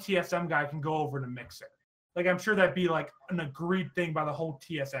one TSM guy can go over to Mixer. Like I'm sure that'd be like an agreed thing by the whole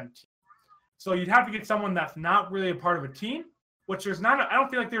TSM team. So you'd have to get someone that's not really a part of a team, which there's not. I don't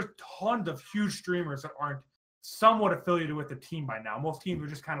feel like there's tons of huge streamers that aren't somewhat affiliated with the team by now. Most teams would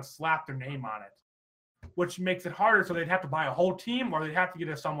just kind of slap their name on it, which makes it harder. So they'd have to buy a whole team, or they'd have to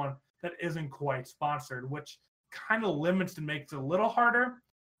get someone that isn't quite sponsored, which kind of limits and makes it a little harder.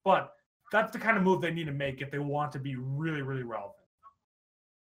 But that's the kind of move they need to make if they want to be really, really relevant.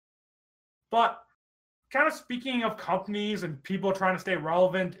 But kind of speaking of companies and people trying to stay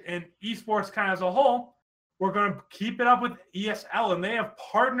relevant in esports kind of as a whole, we're going to keep it up with ESL, and they have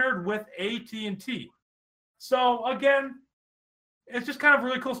partnered with AT&T. So again, it's just kind of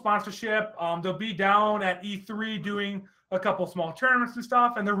really cool sponsorship. They'll be down at E3 doing a couple small tournaments and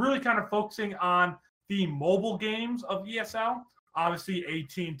stuff, and they're really kind of focusing on the mobile games of ESL. Obviously,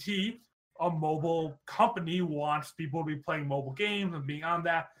 AT&T, a mobile company, wants people to be playing mobile games and being on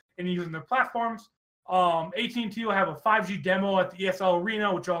that and using their platforms. AT&T will have a 5G demo at the ESL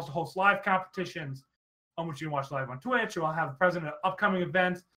Arena, which also hosts live competitions, which you can watch live on Twitch. It will have present at upcoming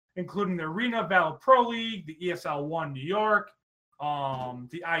events, including the Arena Battle Pro League, the ESL One New York,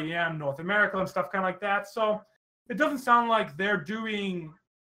 the IEM North America, and stuff kind of like that. So it doesn't sound like they're changing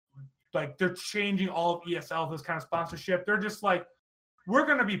all of ESL this kind of sponsorship. They're just like, we're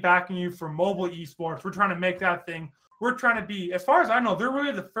going to be backing you for mobile esports. We're trying to make that thing. We're trying to be, as far as I know, they're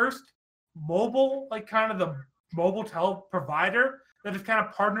really the first mobile, like kind of the mobile tel provider that is kind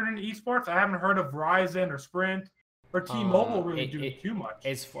of partnered in esports. I haven't heard of Verizon or Sprint or T-Mobile really doing too much.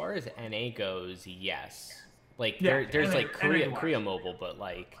 As far as NA goes, yes. Like there's NA, like Korea Mobile, but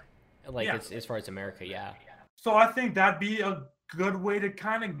like it's, as far as America, yeah. So I think that'd be a good way to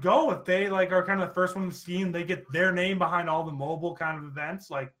kind of go if they like are kind of the first one seen. They get their name behind all the mobile kind of events.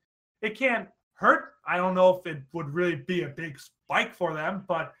 Like it can't hurt. I don't know if it would really be a big spike for them,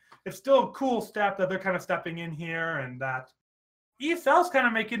 but it's still a cool step that they're kind of stepping in here, and that ESL's kind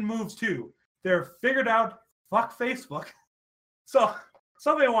of making moves too. They're figured out, fuck Facebook. So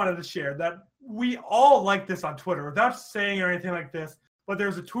something I wanted to share that we all like this on Twitter without saying or anything like this, but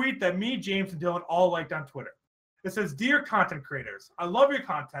there's a tweet that me, James, and Dylan all liked on Twitter. It says, "Dear content creators, I love your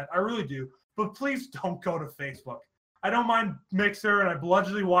content, I really do, but please don't go to Facebook. I don't mind Mixer and I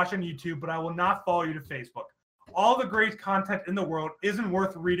begrudgingly watch on YouTube, but I will not follow you to Facebook. All the great content in the world isn't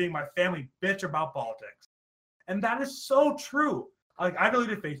worth reading my family bitch about politics." And that is so true. Like, I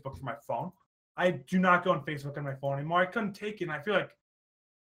deleted Facebook from my phone. I do not go on Facebook on my phone anymore. I couldn't take it. And I feel like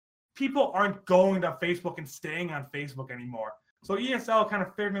people aren't going to Facebook and staying on Facebook anymore. So ESL kind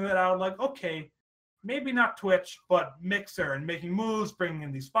of figuring that out, like, okay, maybe not Twitch, but Mixer, and making moves, bringing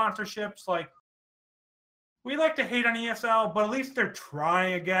in these sponsorships. Like, we like to hate on ESL, but at least they're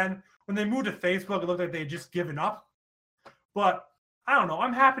trying again. When they moved to Facebook, it looked like they had just given up. But I don't know.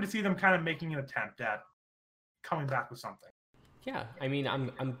 I'm happy to see them kind of making an attempt at coming back with something. Yeah, I mean,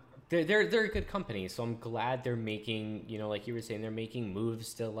 they're a good company, so I'm glad they're making, like you were saying, they're making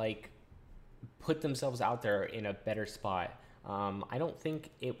moves to like put themselves out there in a better spot. I don't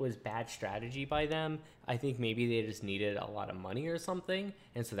think it was bad strategy by them. I think maybe they just needed a lot of money or something,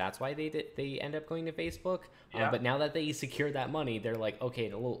 and so that's why they end up going to Facebook. Yeah. But now that they secured that money, they're like,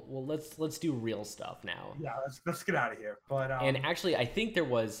 okay, well let's do real stuff now. Yeah, let's get out of here. But and actually, I think there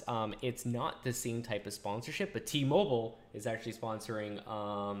was it's not the same type of sponsorship, but T-Mobile is actually sponsoring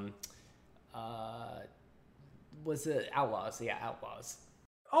was it Outlaws? Yeah, Outlaws.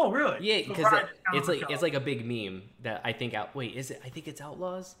 Oh, really? Yeah, because it's like a big meme that I think wait, is it? I think it's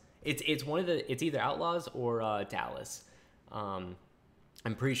Outlaws. It's one of the. It's either Outlaws or Dallas. I'm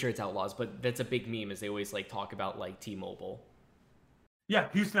pretty sure it's Outlaws, but that's a big meme as they always like talk about like T-Mobile. Yeah,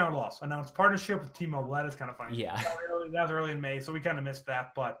 Houston Outlaws announced partnership with T-Mobile. That is kind of funny. Yeah. That was early in May, so we kind of missed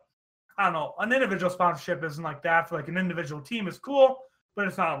that. But I don't know. An individual sponsorship isn't like that. For like an individual team is cool, but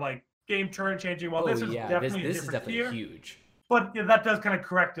it's not like game turn changing. Well, this is definitely this is definitely huge. But yeah, that does kind of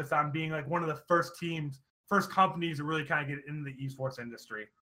correct us on being like one of the first companies to really kind of get into the esports industry.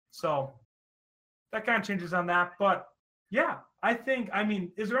 So that kind of changes on that. But yeah, I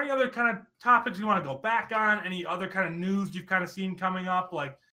mean, is there any other kind of topics you want to go back on? Any other kind of news you've kind of seen coming up?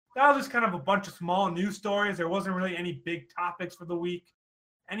 Like, that was just kind of a bunch of small news stories. There wasn't really any big topics for the week.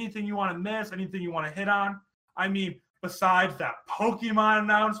 Anything you want to miss? Anything you want to hit on? I mean, besides that Pokemon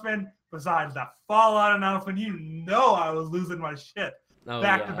announcement, besides that Fallout announcement, I was losing my shit.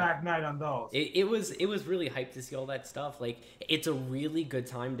 Back-to-back night on those. It was really hyped to see all that stuff. Like, it's a really good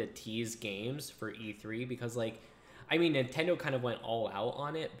time to tease games for E3 because, like, I mean, Nintendo kind of went all out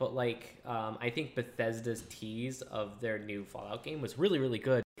on it, but like, I think Bethesda's tease of their new Fallout game was really, really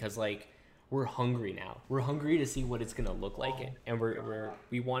good because like, we're hungry now. We're hungry to see what it's gonna look like, and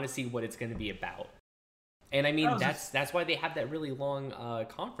we want to see what it's gonna be about. And I mean, that's why they have that really long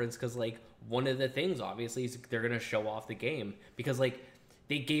conference because like, one of the things obviously is they're gonna show off the game because like,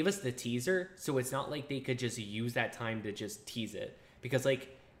 they gave us the teaser, so it's not like they could just use that time to just tease it because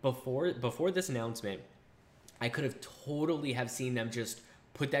like before this announcement, I could have totally have seen them just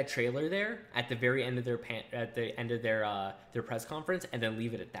put that trailer there at the very end of their press conference and then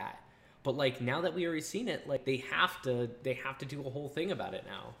leave it at that. But like, now that we already seen it, like they have to do a whole thing about it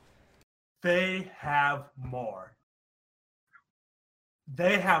now. They have more.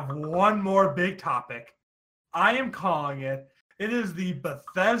 They have one more big topic. I am calling it. It is the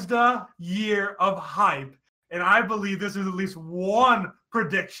Bethesda year of hype, and I believe this is at least one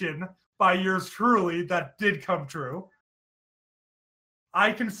prediction by yours truly that did come true.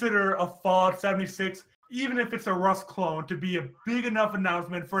 I consider a Fallout 76, even if it's a Rust clone, to be a big enough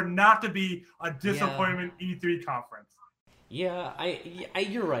announcement for it not to be a disappointment E3 conference. Yeah,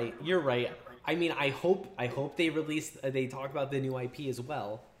 you're right. You're right. I mean, I hope they talk about the new IP as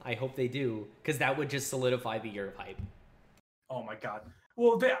well. I hope they do, because that would just solidify the year of hype. Oh my god.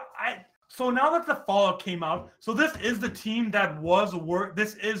 Well, so now that the Fallout came out, so this is the team that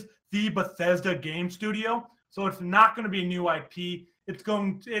this is the Bethesda game studio. So it's not going to be a new IP.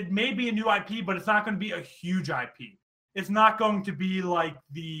 It may be a new IP, but it's not going to be a huge IP. It's not going to be like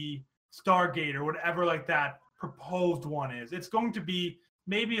the Stargate or whatever like that proposed one is. It's going to be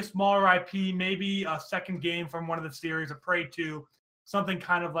maybe a smaller IP, maybe a second game from one of the series, a Prey 2, something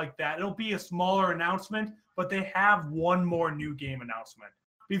kind of like that. It'll be a smaller announcement, but they have one more new game announcement.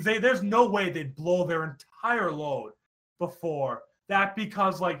 Because there's no way they'd blow their entire load before that,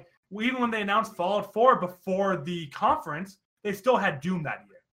 because like, even when they announced Fallout 4 before the conference, they still had Doom that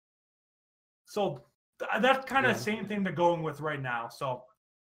year. So that's kind of the same thing they're going with right now. So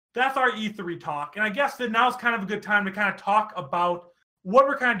that's our E3 talk. And I guess that now's kind of a good time to kind of talk about what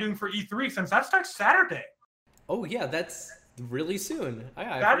we're kind of doing for E3, since that starts Saturday. Oh, yeah, that's really soon.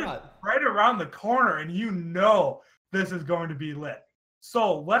 I that forgot. Is right around the corner, and this is going to be lit.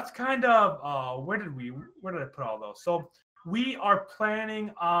 So let's kind of, where did I put all those? So we are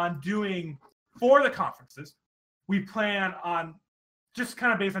planning on doing, for the conferences, we plan on just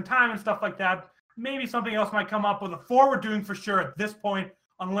kind of based on time and stuff like that. Maybe something else might come up, but the 4 we're doing for sure at this point,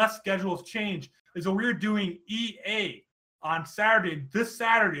 unless schedules change, is that we're doing EA on this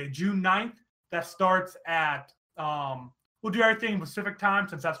Saturday, June 9th. That starts at, we'll do everything Pacific time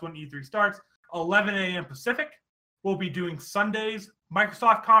since that's when E3 starts, 11 a.m. Pacific. We'll be doing Sunday's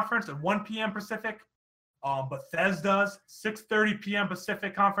Microsoft conference at 1 p.m. Pacific. Bethesda's 6:30 p.m.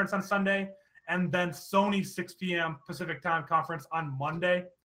 Pacific conference on Sunday, and then Sony's 6 p.m. Pacific time conference on Monday.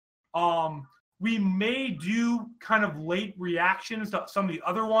 We may do kind of late reactions to some of the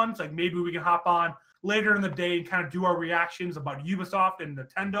other ones, like maybe we can hop on later in the day and kind of do our reactions about Ubisoft and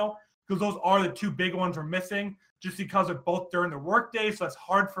Nintendo, because those are the 2 big ones we're missing, just because they're both during the workday, so it's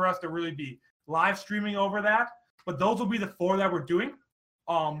hard for us to really be live streaming over that. But those will be the 4 that we're doing.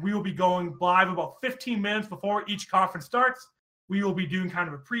 We will be going live about 15 minutes before each conference starts. We will be doing kind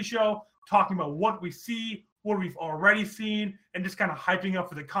of a pre-show, talking about what we see, what we've already seen, and just kind of hyping up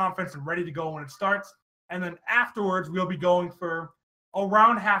for the conference and ready to go when it starts. And then afterwards, we'll be going for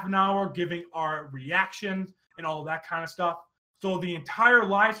around half an hour, giving our reactions and all of that kind of stuff. So the entire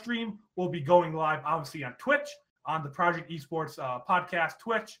live stream will be going live, obviously, on Twitch, on the Project Esports podcast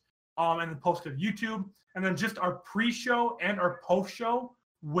Twitch, and then posted to YouTube. And then just our pre-show and our post-show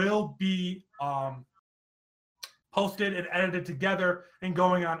will be posted and edited together and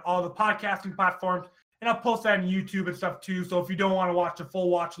going on all the podcasting platforms. And I'll post that on YouTube and stuff too. So if you don't want to watch a full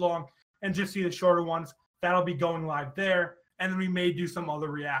watch long and just see the shorter ones, that'll be going live there. and then we may do some other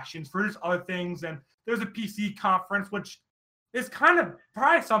reactions for just other things. And there's a PC conference, which is kind of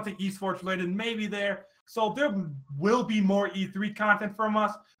probably something esports related, maybe there. So there will be more E3 content from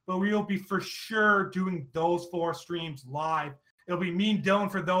us, but we will be for sure doing those 4 streams live. It'll be me and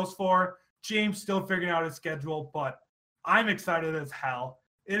Dylan for those 4. James still figuring out his schedule, but I'm excited as hell.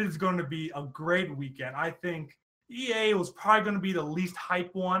 It is going to be a great weekend. I think EA was probably going to be the least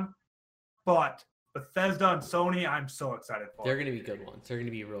hype one, but Bethesda and Sony, I'm so excited for. They're going to be good ones. They're going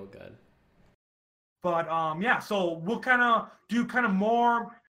to be real good. But yeah, so we'll kind of do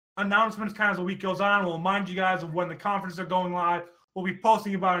more announcements kind of as the week goes on. We'll remind you guys of when the conferences are going live. We'll be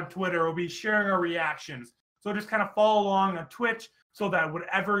posting about it on Twitter. We'll be sharing our reactions. So just kind of follow along on Twitch so that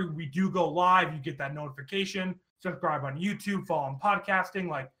whenever we do go live, you get that notification. Subscribe on YouTube, follow on podcasting.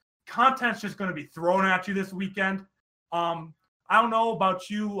 Like, content's just going to be thrown at you this weekend. I don't know about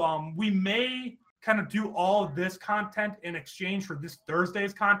you. We may kind of do all of this content in exchange for this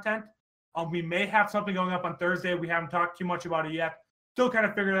Thursday's content. We may have something going up on Thursday. We haven't talked too much about it yet. Still kind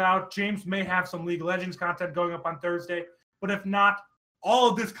of figuring it out. James may have some League of Legends content going up on Thursday. But if not, all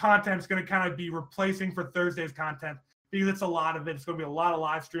of this content is going to kind of be replacing for Thursday's content because it's a lot of it. It's going to be a lot of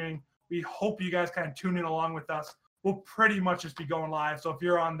live streaming. We hope you guys kind of tune in along with us. We'll pretty much just be going live. So if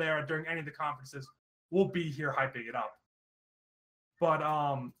you're on there during any of the conferences, we'll be here hyping it up. But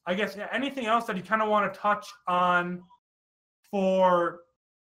I guess anything else that you kind of want to touch on for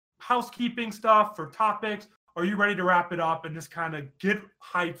housekeeping stuff, for topics? Are you ready to wrap it up and just kind of get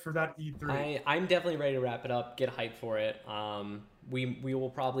hyped for that E3? I'm definitely ready to wrap it up, get hyped for it. We will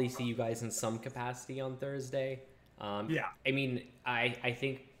probably see you guys in some capacity on Thursday. Yeah. I mean, I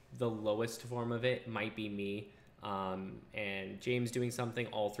think the lowest form of it might be me and James doing something,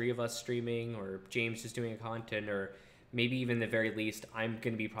 all 3 of us streaming, or James just doing a content, or maybe even the very least, I'm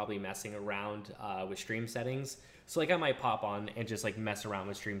going to be probably messing around with stream settings. So like I might pop on and just like mess around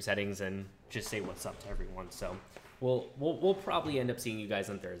with stream settings and just say what's up to everyone. So we'll probably end up seeing you guys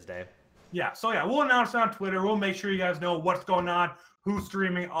on Thursday. Yeah. So yeah, we'll announce it on Twitter. We'll make sure you guys know what's going on, who's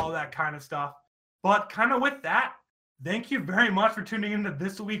streaming, all that kind of stuff. But kind of with that, thank you very much for tuning into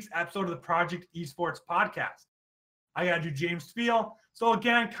this week's episode of the Project Esports Podcast. I got to do James Spiel. So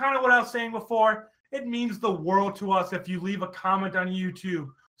again, kind of what I was saying before, it means the world to us if you leave a comment on YouTube,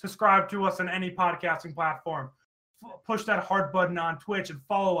 subscribe to us on any podcasting platform, push that heart button on Twitch and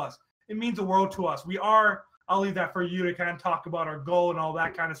follow us. It means the world to us. I'll leave that for you to kind of talk about our goal and all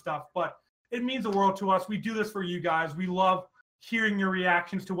that kind of stuff, but it means the world to us. We do this for you guys. We love hearing your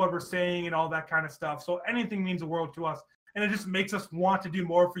reactions to what we're saying and all that kind of stuff. So anything means the world to us. And it just makes us want to do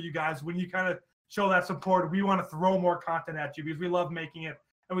more for you guys. When you kind of show that support, we want to throw more content at you because we love making it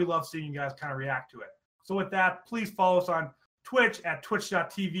and we love seeing you guys kind of react to it. So with that, please follow us on Twitch at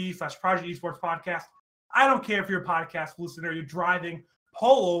twitch.tv/Project Esports Podcast. I don't care if you're a podcast listener, you're driving,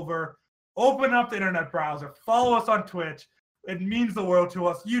 pull over, open up the internet browser, follow us on Twitch. It means the world to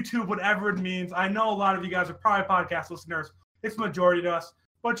us. YouTube, whatever it means. I know a lot of you guys are probably podcast listeners. It's majority to us.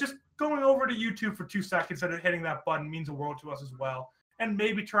 But just going over to YouTube for 2 seconds and hitting that button means the world to us as well. And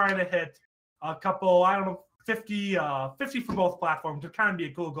maybe trying to hit a couple, 50 for both platforms to kind of be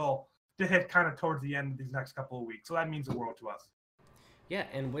a cool goal to hit kind of towards the end of these next couple of weeks. So that means the world to us. Yeah,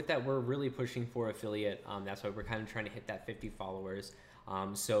 and with that, we're really pushing for affiliate. That's why we're kind of trying to hit that 50 followers.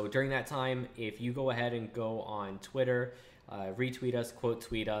 So during that time, if you go ahead and go on Twitter, retweet us, quote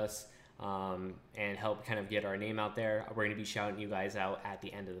tweet us, and help kind of get our name out there, we're going to be shouting you guys out at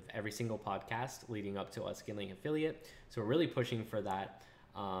the end of every single podcast leading up to us getting affiliate. So we're really pushing for that.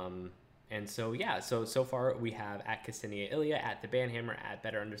 And so, yeah, so far we have at Castinia Ilya, at the Banhammer, at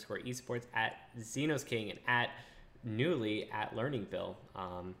Better_Esports, at Xenos King, and at Newly at Learningville.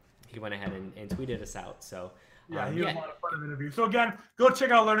 He went ahead and tweeted us out. So yeah, he was a lot of fun of interview. So again, go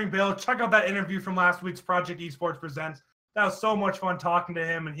check out Learningville. Check out that interview from last week's Project Esports Presents. That was so much fun talking to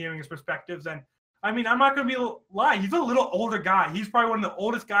him and hearing his perspectives. And I mean, I'm not going to be lie. He's a little older guy. He's probably one of the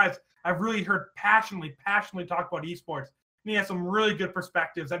oldest guys I've really heard passionately talk about esports. And he has some really good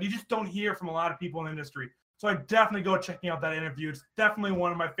perspectives that you just don't hear from a lot of people in the industry. So I definitely go checking out that interview. It's definitely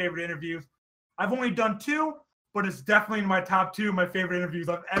one of my favorite interviews. I've only done 2, but it's definitely in my top 2 of my favorite interviews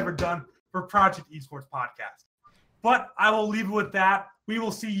I've ever done for Project Esports Podcast. But I will leave it with that. We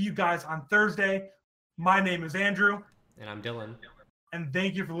will see you guys on Thursday. My name is Andrew. And I'm Dylan. And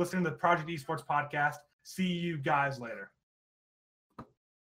thank you for listening to the Project Esports Podcast. See you guys later.